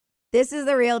This is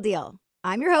The Real Deal.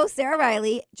 I'm your host, Sarah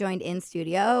Riley, joined in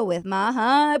studio with my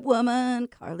hype woman,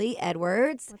 Carly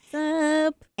Edwards. What's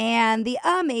up? And the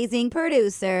amazing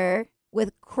producer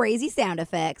with crazy sound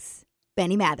effects,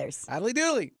 Benny Mathers. Idly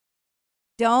doodly.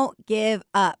 Don't give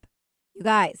up. You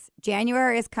guys,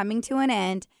 January is coming to an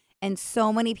end, and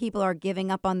so many people are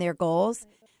giving up on their goals.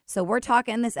 So we're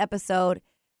talking in this episode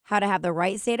how to have the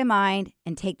right state of mind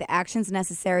and take the actions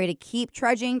necessary to keep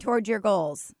trudging towards your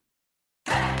goals.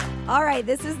 All right,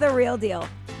 this is The Real Deal.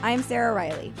 I'm Sarah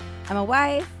Riley. I'm a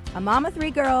wife, a mom of 3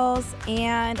 girls,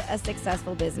 and a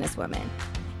successful businesswoman.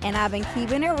 And I've been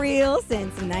keeping it real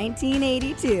since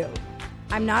 1982.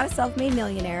 I'm not a self-made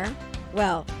millionaire.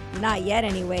 Well, not yet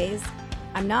anyways.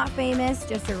 I'm not famous,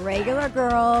 just a regular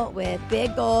girl with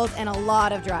big goals and a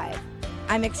lot of drive.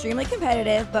 I'm extremely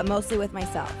competitive, but mostly with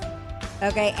myself.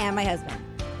 Okay, and my husband.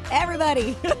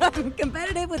 Everybody. I'm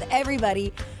competitive with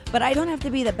everybody, but I don't have to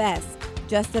be the best,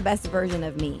 just the best version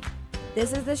of me.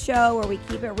 This is the show where we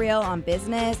keep it real on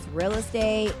business, real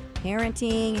estate,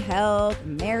 parenting, health,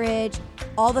 marriage,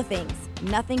 all the things.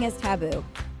 Nothing is taboo.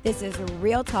 This is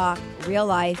real talk, real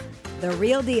life, the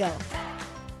real deal.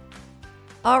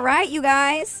 All right, you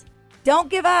guys, don't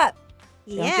give up.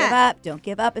 Yeah. Don't give up. Don't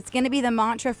give up. It's going to be the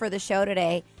mantra for the show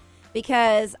today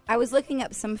because I was looking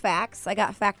up some facts. I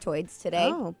got factoids today.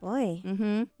 Oh,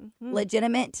 boy.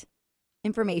 Legitimate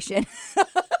information.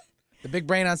 The big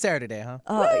brain on Sarah today, huh?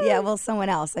 Oh, yeah, well, someone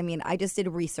else. I mean, I just did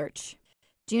research.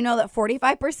 Do you know that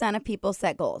 45% of people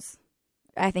set goals?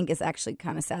 I think it's actually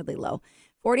kind of sadly low.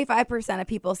 45% of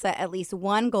people set at least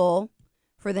one goal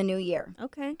for the new year.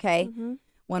 Okay. Okay?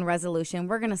 One resolution.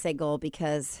 We're going to say goal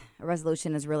because a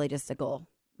resolution is really just a goal,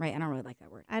 right? I don't really like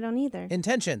that word. I don't either.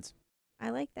 Intentions. I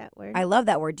like that word. I love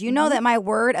that word. Do you know that my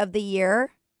word of the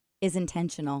year is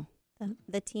intentional?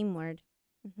 The team word.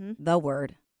 The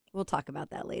word. We'll talk about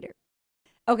that later.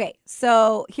 Okay,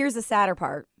 so here's the sadder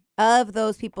part. Of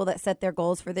those people that set their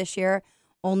goals for this year,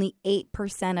 only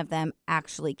 8% of them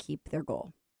actually keep their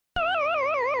goal.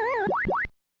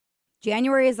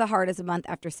 January is the hardest month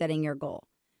after setting your goal.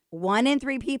 1 in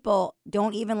 3 people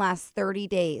don't even last 30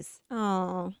 days.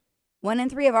 Oh. 1 in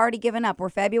 3 have already given up. We're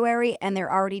February and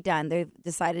they're already done. They've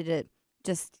decided to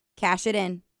just cash it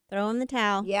in. Throw in the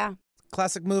towel. Yeah.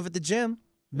 Classic move at the gym.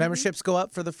 Memberships go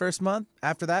up for the first month.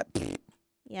 After that,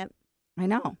 Yep. I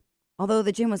know. Although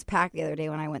the gym was packed the other day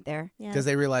when I went there. Yeah. because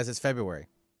they realize it's February.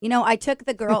 You know, I took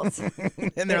the girls.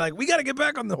 And they're like, we got to get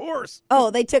back on the horse. Oh,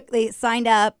 they signed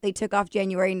up. They took off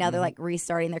January. Now they're like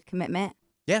restarting their commitment.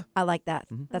 Yeah. I like that.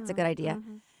 That's a good idea.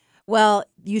 Well,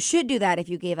 you should do that if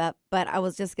you gave up. But I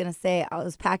was just going to say I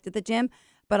was packed at the gym.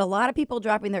 But a lot of people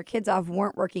dropping their kids off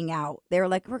weren't working out. They were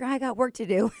like, I got work to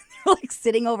do. They're like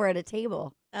sitting over at a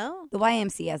table. Oh. The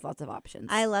YMCA has lots of options.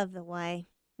 I love the Y.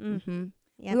 Mm-hmm.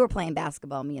 Yep. We were playing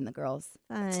basketball, me and the girls.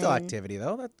 Fun. Still activity,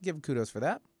 though. Give kudos for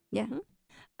that. Yeah.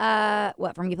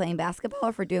 What, from you playing basketball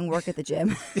or for doing work at the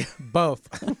gym? Both.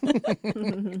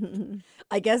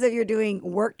 I guess if you're doing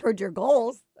work towards your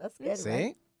goals, that's good. See?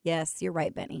 Right? Yes, you're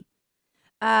right, Benny.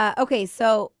 Okay,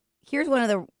 so here's one of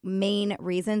the main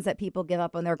reasons that people give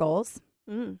up on their goals.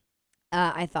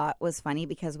 I thought was funny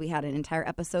because we had an entire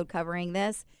episode covering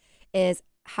this, is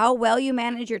how well you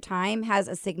manage your time has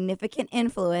a significant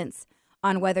influence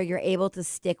on whether you're able to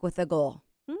stick with a goal.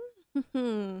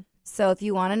 So if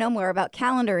you want to know more about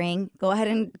calendaring, go ahead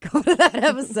and go to that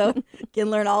episode. You can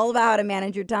learn all about how to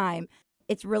manage your time.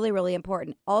 It's really, really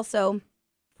important. Also,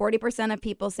 40% of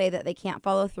people say that they can't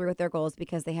follow through with their goals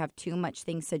because they have too much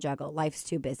things to juggle. Life's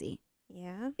too busy.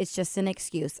 Yeah. It's just an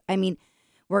excuse. I mean,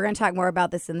 we're going to talk more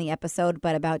about this in the episode,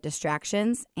 but about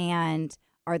distractions. And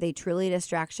are they truly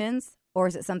distractions? Or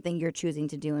is it something you're choosing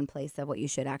to do in place of what you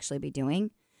should actually be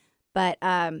doing? But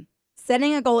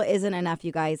setting a goal isn't enough,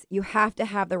 you guys. You have to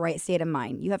have the right state of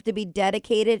mind. You have to be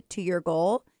dedicated to your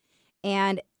goal.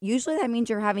 And usually that means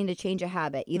you're having to change a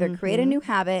habit, either create a new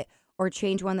habit or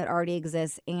change one that already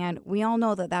exists. And we all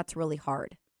know that that's really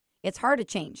hard. It's hard to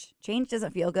change. Change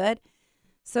doesn't feel good.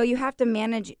 So you have to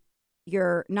manage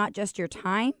not just your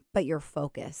time, but your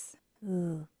focus.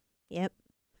 Ooh. Yep.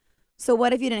 So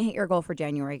what if you didn't hit your goal for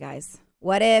January, guys?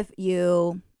 What if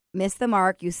you missed the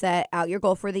mark, you set out your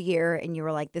goal for the year, and you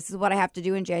were like, this is what I have to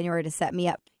do in January to set me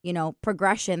up,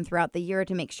 progression throughout the year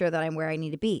to make sure that I'm where I need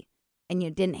to be, and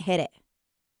you didn't hit it.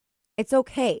 It's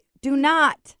okay. Do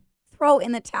not throw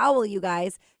in the towel, you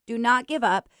guys. Do not give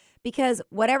up, because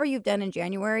whatever you've done in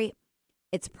January,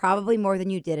 it's probably more than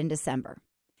you did in December.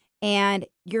 And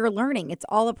you're learning. It's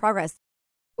all a progress.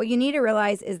 What you need to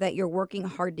realize is that you're working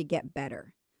hard to get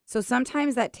better. So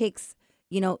sometimes that takes,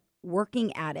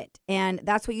 working at it. And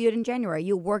that's what you did in January.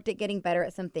 You worked at getting better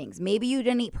at some things. Maybe you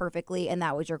didn't eat perfectly and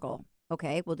that was your goal.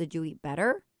 Okay, well, did you eat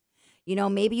better? You know,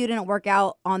 maybe you didn't work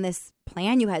out on this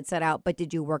plan you had set out, but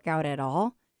did you work out at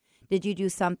all? Did you do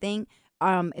something?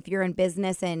 If you're in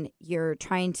business and you're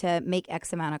trying to make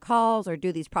X amount of calls or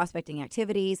do these prospecting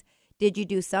activities, did you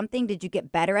do something? Did you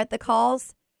get better at the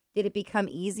calls? Did it become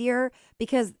easier?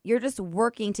 Because you're just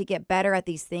working to get better at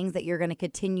these things that you're going to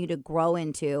continue to grow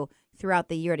into throughout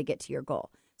the year to get to your goal.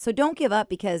 So don't give up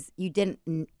because you didn't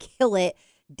kill it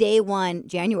day one,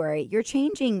 January. You're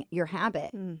changing your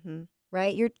habit,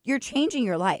 right? You're changing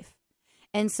your life.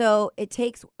 And so it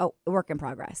takes a work in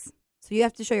progress. So you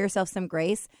have to show yourself some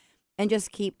grace and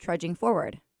just keep trudging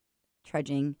forward.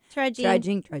 Trudging. It's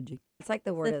like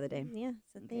the word of the day. Yeah,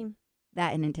 it's a theme.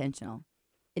 That and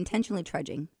intentionally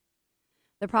trudging.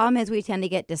 The problem is we tend to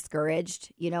get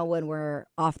discouraged, you know, when we're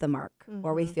off the mark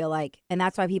or we feel like, and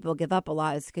that's why people give up a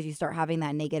lot is because you start having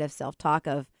that negative self-talk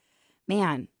of,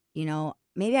 man, you know,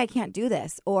 maybe I can't do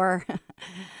this or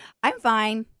I'm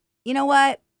fine. You know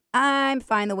what? I'm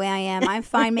fine the way I am. I'm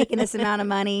fine making this amount of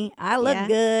money. I look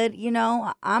good. You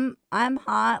know, I'm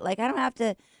hot. Like I don't have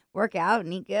to work out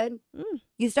and eat good.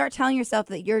 You start telling yourself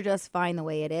that you're just fine the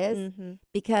way it is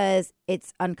because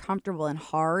it's uncomfortable and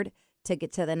hard to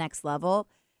get to the next level.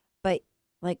 But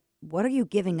like, what are you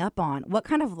giving up on? What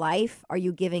kind of life are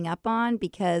you giving up on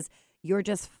because you're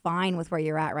just fine with where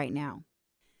you're at right now?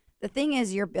 The thing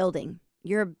is you're building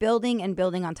and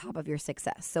building on top of your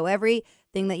success. So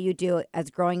everything that you do as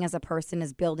growing as a person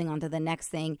is building onto the next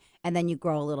thing, and then you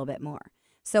grow a little bit more.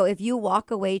 So if you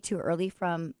walk away too early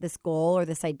from this goal or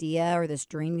this idea or this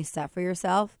dream you set for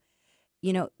yourself,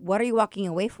 you know, what are you walking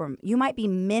away from? You might be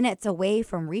minutes away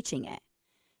from reaching it.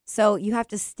 So you have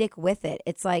to stick with it.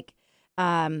 It's like,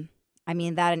 I'm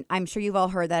sure you've all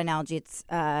heard that analogy. It's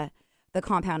The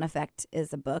Compound Effect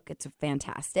is a book. It's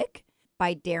fantastic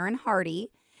by Darren Hardy.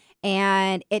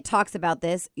 And it talks about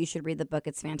this. You should read the book.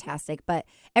 It's fantastic. But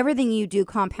everything you do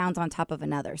compounds on top of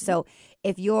another. So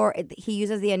he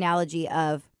uses the analogy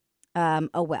of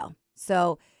a well.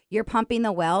 So you're pumping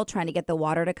the well, trying to get the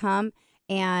water to come,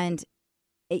 and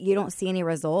you don't see any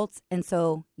results. And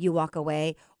so you walk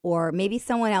away. Or maybe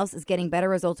someone else is getting better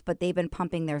results, but they've been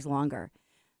pumping theirs longer.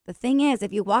 The thing is,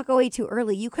 if you walk away too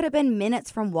early, you could have been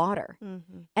minutes from water.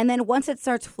 And then once it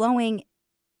starts flowing,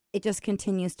 it just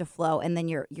continues to flow, and then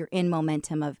you're in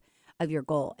momentum of your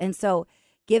goal. And so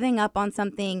giving up on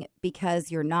something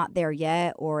because you're not there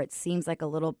yet or it seems like a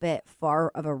little bit far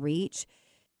of a reach,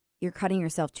 you're cutting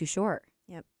yourself too short.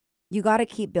 Yep. You got to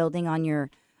keep building on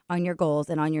your goals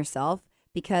and on yourself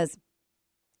because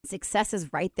success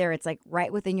is right there. It's like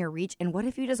right within your reach. And what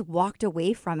if you just walked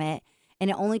away from it and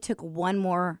it only took one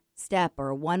more step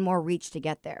or one more reach to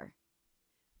get there?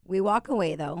 We walk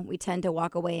away, though. We tend to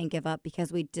walk away and give up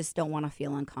because we just don't want to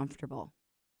feel uncomfortable.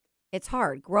 It's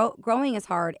hard. Growing is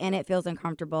hard, and it feels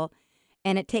uncomfortable,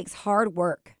 and it takes hard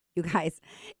work, you guys.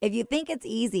 If you think it's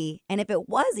easy, and if it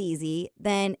was easy,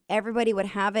 then everybody would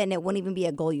have it, and it wouldn't even be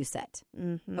a goal you set,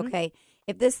 okay?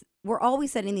 We're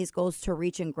always setting these goals to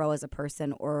reach and grow as a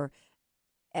person or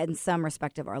in some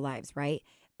respect of our lives, right?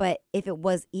 But if it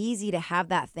was easy to have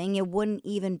that thing, it wouldn't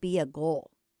even be a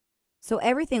goal. So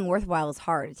everything worthwhile is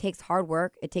hard. It takes hard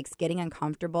work. It takes getting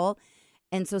uncomfortable.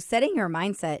 And so setting your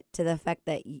mindset to the fact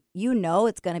that you know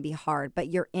it's going to be hard, but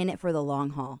you're in it for the long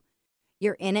haul.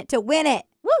 You're in it to win it.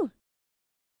 Woo!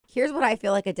 Here's what I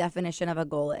feel like a definition of a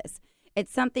goal is.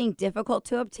 It's something difficult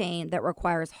to obtain that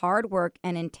requires hard work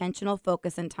and intentional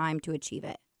focus and time to achieve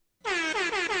it.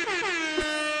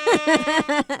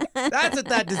 That's what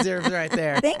that deserves right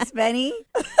there. Thanks, Benny.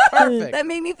 Perfect. That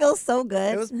made me feel so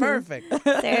good. It was perfect.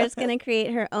 Sarah's going to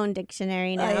create her own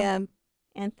dictionary now. I am.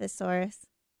 Anthesaurus.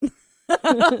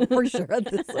 For sure a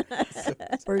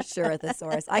thesaurus. For sure a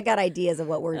thesaurus. I got ideas of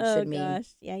what words should mean. Oh,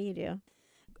 gosh. Yeah, you do.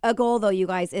 A goal, though, you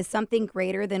guys, is something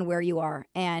greater than where you are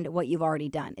and what you've already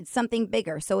done. It's something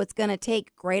bigger. So it's going to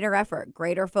take greater effort,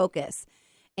 greater focus,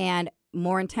 and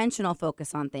more intentional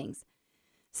focus on things.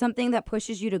 Something that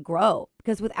pushes you to grow,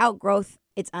 because without growth,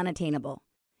 it's unattainable.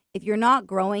 If you're not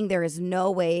growing, there is no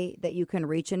way that you can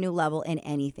reach a new level in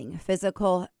anything.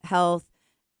 Physical health,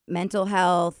 mental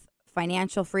health,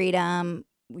 financial freedom,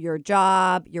 your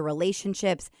job, your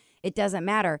relationships, it doesn't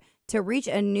matter. To reach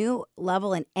a new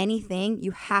level in anything,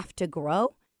 you have to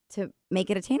grow to make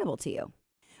it attainable to you.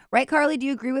 Right, Carly? Do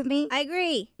you agree with me? I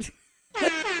agree.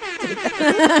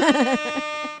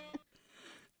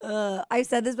 I've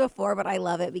said this before, but I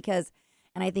love it because,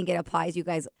 and I think it applies, you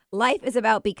guys. Life is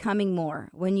about becoming more.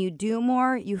 When you do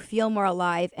more, you feel more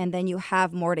alive, and then you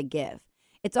have more to give.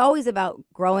 It's always about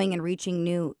growing and reaching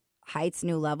new heights,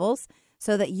 new levels.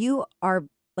 so that you are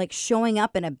like showing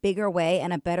up in a bigger way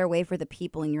and a better way for the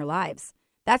people in your lives.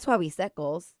 That's why we set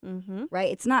goals, Mm-hmm.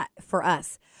 right? It's not for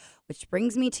us, which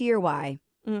brings me to your why.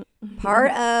 Mm-hmm.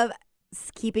 Part of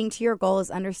keeping to your goal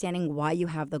is understanding why you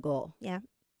have the goal. Yeah.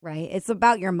 Right? It's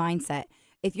about your mindset.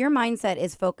 If your mindset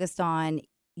is focused on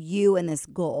you and this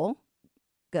goal,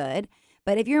 good.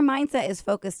 But if your mindset is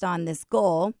focused on this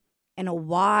goal and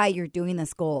why you're doing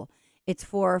this goal, it's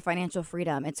for financial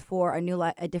freedom. It's for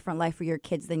a different life for your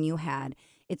kids than you had.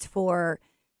 It's for,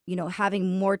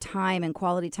 having more time and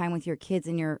quality time with your kids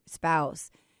and your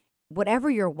spouse. Whatever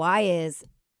your why is,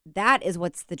 that is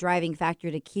what's the driving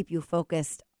factor to keep you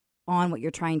focused on what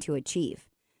you're trying to achieve.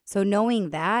 So knowing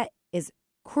that is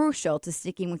crucial to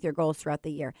sticking with your goals throughout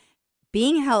the year.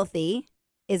 Being healthy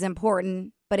is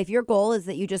important, but if your goal is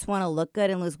that you just want to look good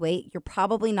and lose weight, you're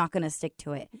probably not going to stick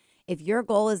to it. If your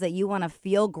goal is that you want to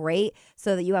feel great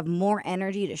so that you have more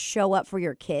energy to show up for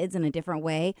your kids in a different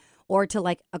way, or to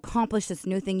like accomplish this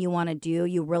new thing you want to do,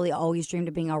 you really always dreamed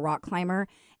of being a rock climber,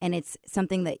 and it's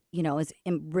something that, is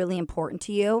really important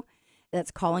to you,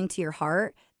 that's calling to your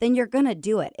heart, then you're going to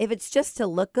do it. If it's just to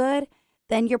look good,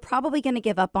 then you're probably going to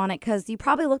give up on it because you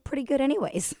probably look pretty good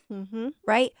anyways, Mm-hmm.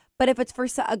 right? But if it's for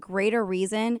a greater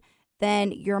reason,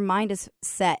 then your mind is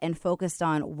set and focused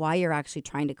on why you're actually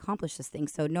trying to accomplish this thing.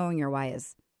 So knowing your why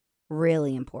is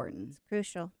really important. It's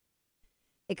crucial.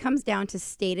 It comes down to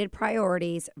stated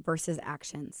priorities versus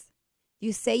actions.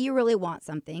 You say you really want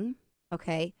something,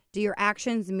 okay? Do your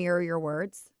actions mirror your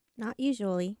words? Not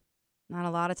usually. Not a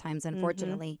lot of times,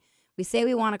 unfortunately. We say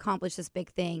we want to accomplish this big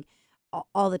thing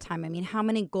all the time. I mean, how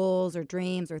many goals or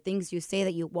dreams or things you say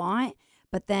that you want,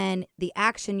 but then the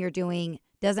action you're doing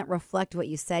doesn't reflect what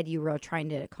you said you were trying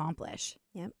to accomplish.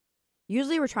 Yep.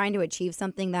 Usually we're trying to achieve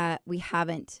something that we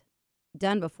haven't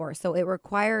done before. So it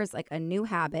requires like a new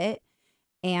habit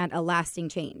and a lasting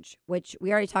change, which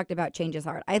we already talked about. Change is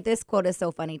hard. This quote is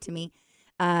so funny to me.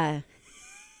 I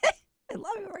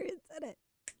love it where you said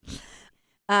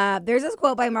it. There's this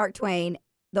quote by Mark Twain.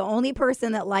 The only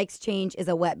person that likes change is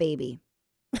a wet baby.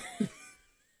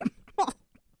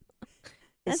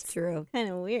 It's That's true. kind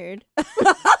of weird.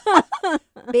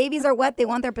 Babies are wet. They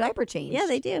want their diaper changed. Yeah,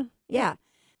 they do. Yeah.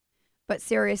 But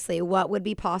seriously, what would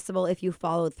be possible if you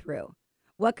followed through?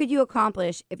 What could you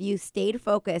accomplish if you stayed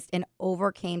focused and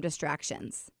overcame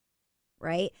distractions?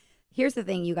 Right? Here's the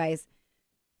thing, you guys.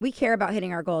 We care about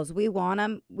hitting our goals. We want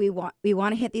them. We want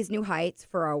to hit these new heights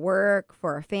for our work,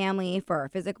 for our family, for our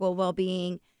physical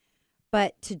well-being.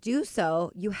 But to do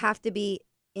so, you have to be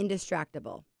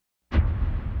indistractable.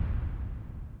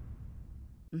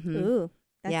 Mhm. Ooh,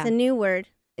 that's Yeah. a new word.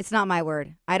 It's not my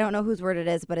word. I don't know whose word it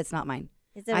is, but it's not mine.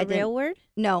 Is it I a didn't- real word?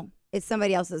 No, it's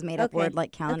somebody else's made-up Okay. word,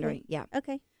 like calendaring. Yeah.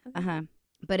 Okay. Uh-huh.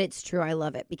 But it's true. I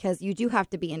love it because you do have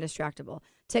to be indistractable.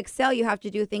 To excel, you have to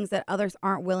do things that others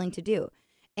aren't willing to do.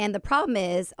 And the problem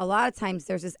is a lot of times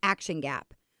there's this action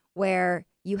gap where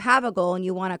you have a goal and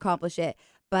you want to accomplish it,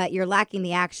 but you're lacking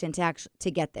the action to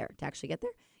actually get there.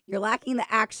 You're lacking the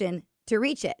action to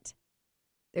reach it.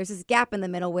 There's this gap in the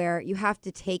middle where you have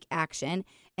to take action.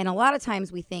 And a lot of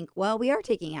times we think, well, we are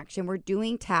taking action. We're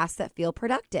doing tasks that feel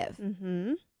productive.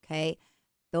 Mm-hmm. Okay.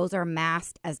 Those are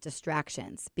masked as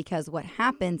distractions because what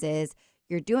happens is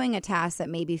you're doing a task that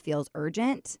maybe feels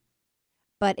urgent,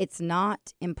 but it's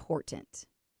not important.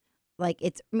 Like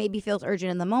it's maybe feels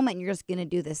urgent in the moment and you're just going to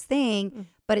do this thing,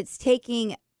 but it's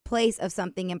taking place of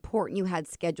something important you had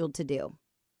scheduled to do.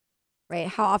 Right?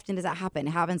 How often does that happen?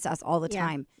 It happens to us all the Yeah.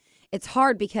 time. It's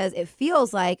hard because it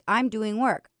feels like I'm doing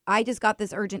work. I just got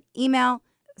this urgent email.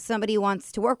 Somebody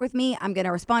wants to work with me. I'm going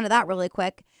to respond to that really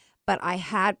quick. But I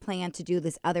had planned to do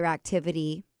this other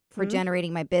activity for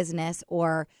generating my business,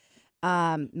 or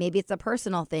maybe it's a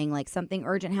personal thing, like something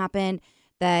urgent happened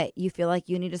that you feel like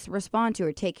you need to respond to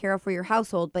or take care of for your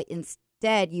household, but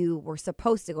instead you were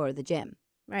supposed to go to the gym,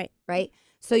 Right. right?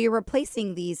 So you're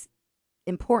replacing these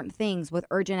important things with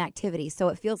urgent activities. So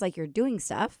it feels like you're doing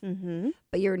stuff, Mm-hmm.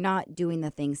 but you're not doing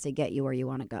the things to get you where you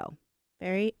want to go.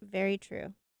 Very, very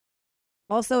true.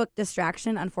 Also, a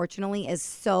distraction, unfortunately, is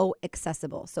so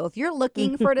accessible. So if you're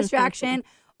looking for a distraction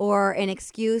or an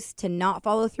excuse to not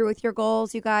follow through with your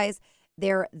goals, you guys,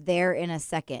 they're there in a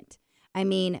second. I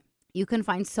mean, you can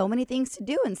find so many things to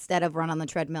do instead of run on the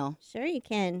treadmill. Sure you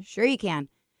can. Sure you can.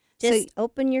 Just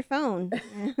open your phone.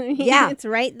 Yeah. It's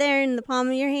right there in the palm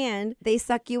of your hand. They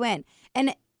suck you in.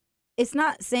 And it's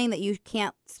not saying that you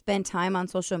can't spend time on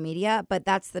social media, but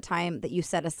that's the time that you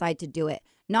set aside to do it,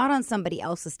 not on somebody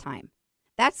else's time.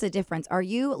 That's the difference. Are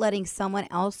you letting someone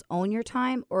else own your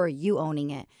time or are you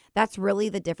owning it? That's really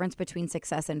the difference between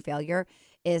success and failure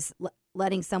is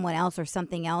letting someone else or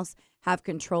something else have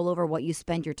control over what you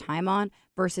spend your time on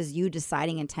versus you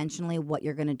deciding intentionally what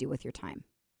you're going to do with your time.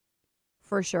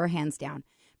 For sure, hands down.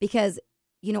 Because,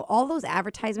 you know, all those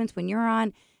advertisements when you're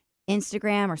on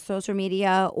Instagram or social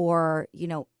media or, you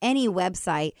know, any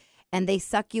website and they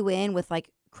suck you in with like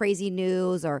crazy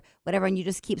news or whatever and you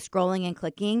just keep scrolling and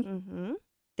clicking, Mm-hmm.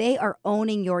 they are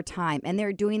owning your time and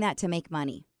they're doing that to make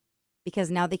money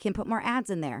because now they can put more ads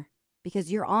in there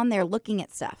because you're on there looking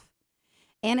at stuff.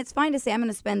 And it's fine to say, I'm going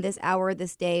to spend this hour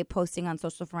this day posting on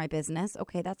social for my business.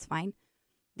 Okay, that's fine.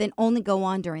 Then only go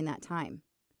on during that time.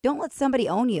 Don't let somebody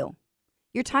own you.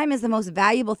 Your time is the most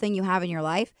valuable thing you have in your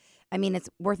life. I mean, it's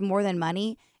worth more than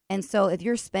money. And so if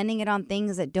you're spending it on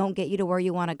things that don't get you to where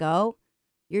you want to go,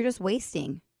 you're just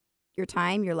wasting your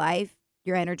time, your life,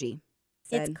 your energy.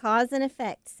 It's cause and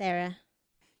effect, Sarah.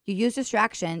 You use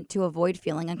distraction to avoid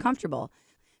feeling uncomfortable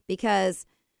because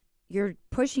you're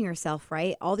pushing yourself,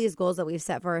 right? All these goals that we've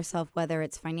set for ourselves, whether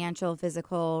it's financial,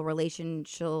 physical,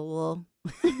 relational,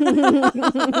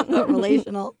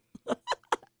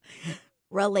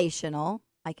 relational,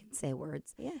 I can say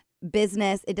words. Yeah.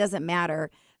 Business, it doesn't matter.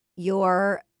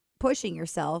 You're pushing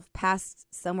yourself past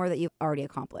somewhere that you've already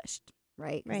accomplished,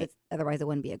 right? 'Cause otherwise, it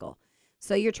wouldn't be a goal.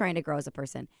 So you're trying to grow as a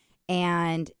person.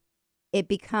 And it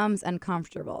becomes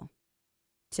uncomfortable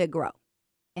to grow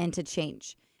and to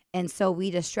change. And so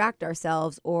we distract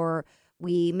ourselves or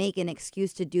we make an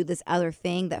excuse to do this other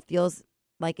thing that feels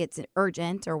like it's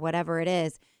urgent or whatever it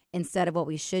is instead of what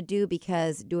we should do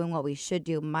because doing what we should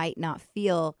do might not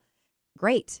feel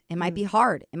great. It might be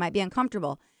hard. It might be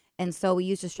uncomfortable. And so we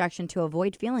use distraction to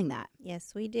avoid feeling that.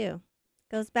 Yes, we do.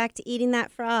 Goes back to eating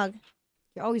that frog.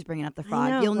 You're always bringing up the I frog.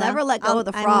 know. You'll Well, never let go of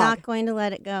the frog. I'm not going to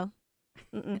let it go.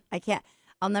 Mm-mm. I can't.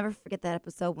 I'll never forget that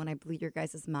episode when I blew your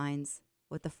guys' minds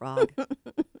with the frog.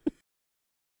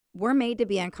 We're made to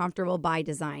be uncomfortable by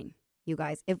design, you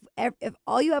guys. If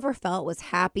all you ever felt was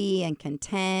happy and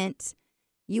content,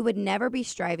 you would never be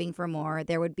striving for more.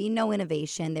 There would be no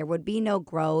innovation. There would be no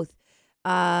growth.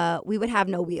 We would have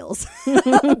no wheels,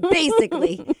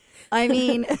 basically. I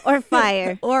mean, Or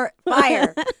fire. or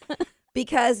fire,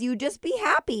 because you just be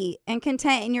happy and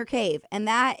content in your cave. And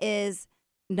that is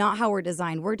not how we're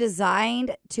designed. We're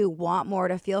designed to want more,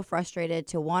 to feel frustrated,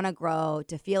 to want to grow,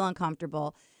 to feel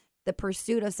uncomfortable. The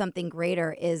pursuit of something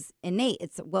greater is innate.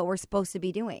 It's what we're supposed to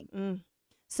be doing. Mm.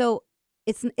 So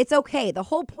it's okay. The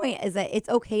whole point is that it's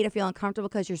okay to feel uncomfortable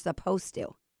because you're supposed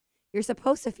to. You're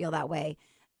supposed to feel that way.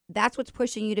 That's what's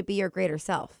pushing you to be your greater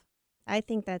self. I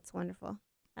think that's wonderful.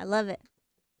 I love it.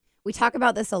 We talk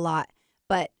about this a lot,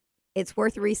 but it's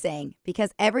worth re-saying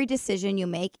because every decision you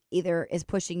make either is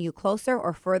pushing you closer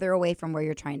or further away from where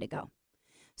you're trying to go.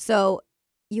 So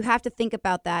you have to think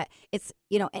about that. It's,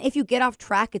 you know, and if you get off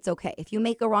track, it's okay. If you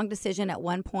make a wrong decision at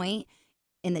one point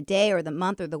in the day or the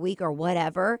month or the week or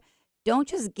whatever, don't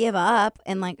just give up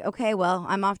and like, okay, well,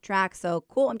 I'm off track. So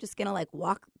cool. I'm just going to like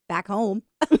walk back home.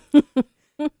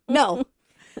 No.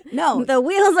 The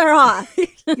wheels are off.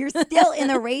 You're still in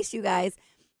the race, you guys.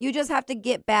 You just have to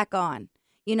get back on.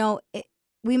 You know,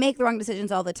 we make the wrong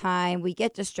decisions all the time. We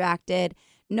get distracted.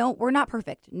 No, we're not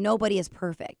perfect. Nobody is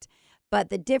perfect. But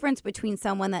the difference between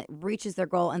someone that reaches their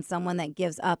goal and someone that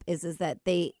gives up is that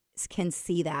they can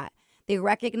see that. They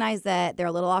recognize that they're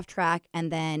a little off track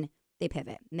and then they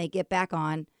pivot and they get back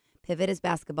on. Pivot is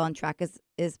basketball and track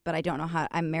is but I don't know how.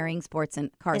 I'm marrying sports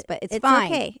and cars, but it's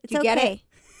fine. Okay. It's Do you okay. get it?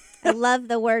 I love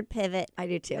the word pivot. I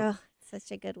do too. Oh,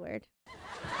 such a good word.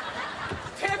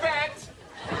 Pivot!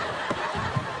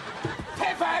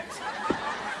 Pivot!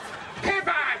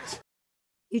 Pivot!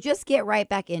 You just get right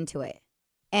back into it.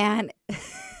 And you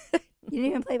didn't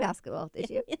even play basketball, did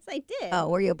you? Yes, I did. Oh,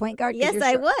 were you a point guard? 'Cause Yes, you're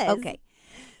I short. was. Okay.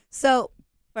 So,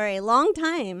 For a long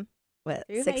time. what,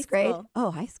 Through sixth high grade? school.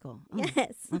 Oh, high school. Oh,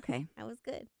 Yes. okay. I was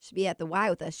good. Should be at the Y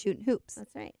with us shooting hoops.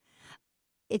 That's right.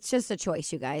 It's just a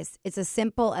choice, you guys. It's as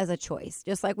simple as a choice.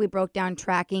 Just like we broke down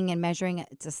tracking and measuring,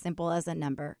 it's as simple as a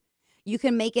number. You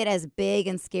can make it as big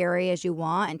and scary as you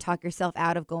want and talk yourself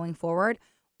out of going forward,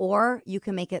 or you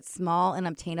can make it small and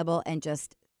obtainable and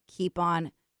just keep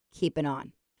on keeping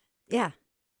on. Yeah.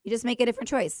 You just make a different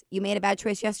choice. You made a bad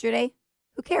choice yesterday.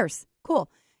 Who cares?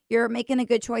 Cool. You're making a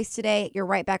good choice today. You're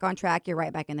right back on track. You're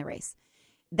right back in the race.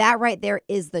 That right there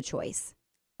is the choice.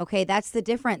 Okay, that's the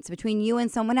difference between you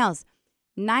and someone else.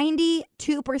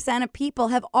 92% of people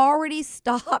have already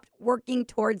stopped working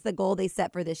towards the goal they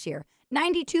set for this year.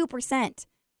 92%.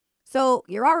 So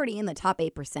you're already in the top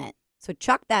 8%. So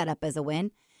chuck that up as a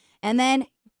win. And then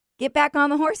get back on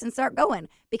the horse and start going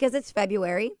because it's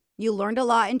February. You learned a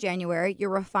lot in January. You're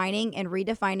refining and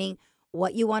redefining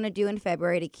what you want to do in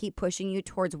February to keep pushing you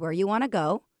towards where you want to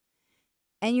go.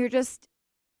 and you're just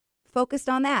focused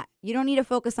on that. You don't need to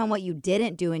focus on what you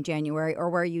didn't do in January or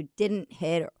where you didn't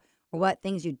hit or what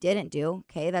things you didn't do.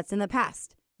 Okay, that's in the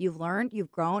past. You've learned,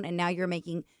 you've grown, and now you're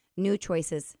making new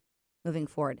choices moving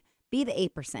forward. Be the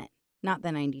 8%, not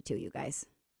the 92, you guys.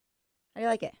 How do you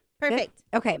like it? Perfect.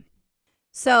 Good? Okay.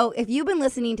 So if you've been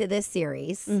listening to this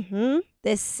series,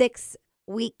 this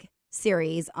 6-week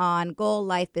series on goal,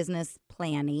 life, business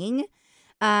planning,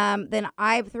 then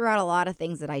I threw out a lot of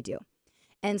things that I do.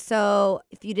 And so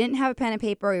if you didn't have a pen and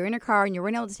paper or you're in your car and you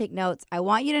weren't able to take notes, I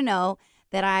want you to know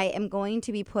that I am going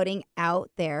to be putting out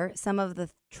there some of the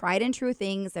tried and true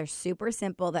things. They're super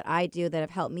simple that I do that have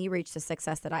helped me reach the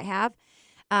success that I have,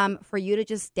 for you to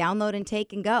just download and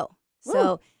take and go. Woo.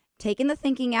 So taking the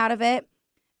thinking out of it,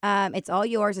 it's all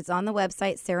yours. It's on the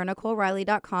website,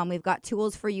 SarahNicoleRiley.com. We've got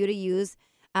tools for you to use.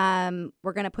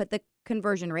 We're going to put the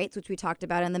conversion rates, which we talked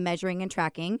about in the measuring and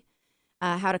tracking,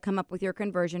 how to come up with your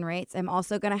conversion rates. I'm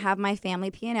also going to have my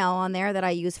family P&L on there that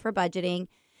I use for budgeting,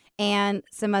 and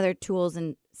some other tools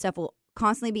and stuff will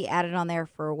constantly be added on there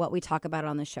for what we talk about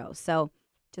on the show. So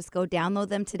just go download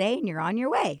them today and you're on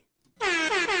your way.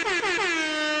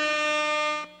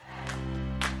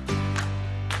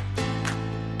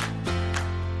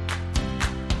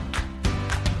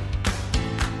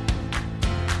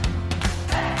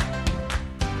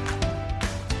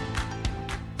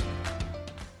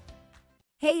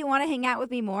 Hey, you want to hang out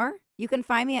with me more? You can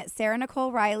find me at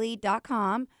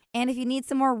SarahNicoleRiley.com. And if you need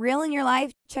some more real in your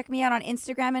life, check me out on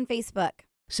Instagram and Facebook.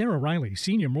 Sarah Riley,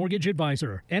 Senior Mortgage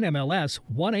Advisor, NMLS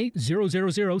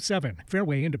 180007.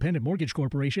 Fairway Independent Mortgage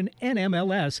Corporation,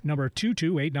 NMLS number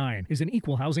 2289, is an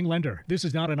equal housing lender. This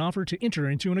is not an offer to enter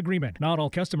into an agreement. Not all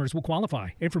customers will qualify.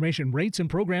 Information, rates, and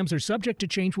programs are subject to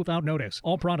change without notice.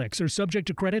 All products are subject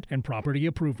to credit and property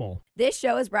approval. This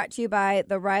show is brought to you by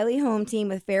the Riley Home Team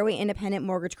with Fairway Independent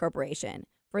Mortgage Corporation.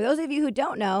 For those of you who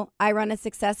don't know, I run a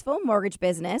successful mortgage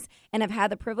business and have had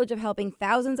the privilege of helping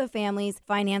thousands of families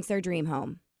finance their dream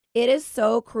home. It is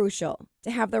so crucial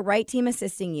to have the right team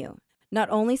assisting you, not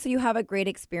only so you have a great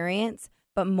experience,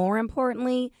 but more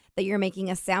importantly, that you're making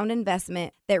a sound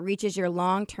investment that reaches your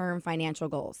long-term financial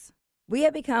goals. We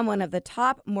have become one of the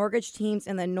top mortgage teams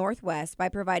in the Northwest by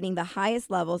providing the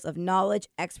highest levels of knowledge,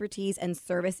 expertise, and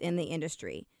service in the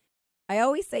industry. I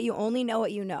always say you only know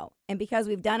what you know, and because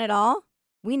we've done it all,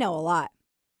 we know a lot.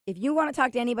 If you want to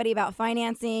talk to anybody about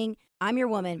financing, I'm your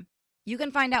woman. You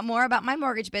can find out more about my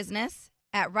mortgage business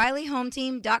at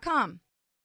RileyHomeTeam.com.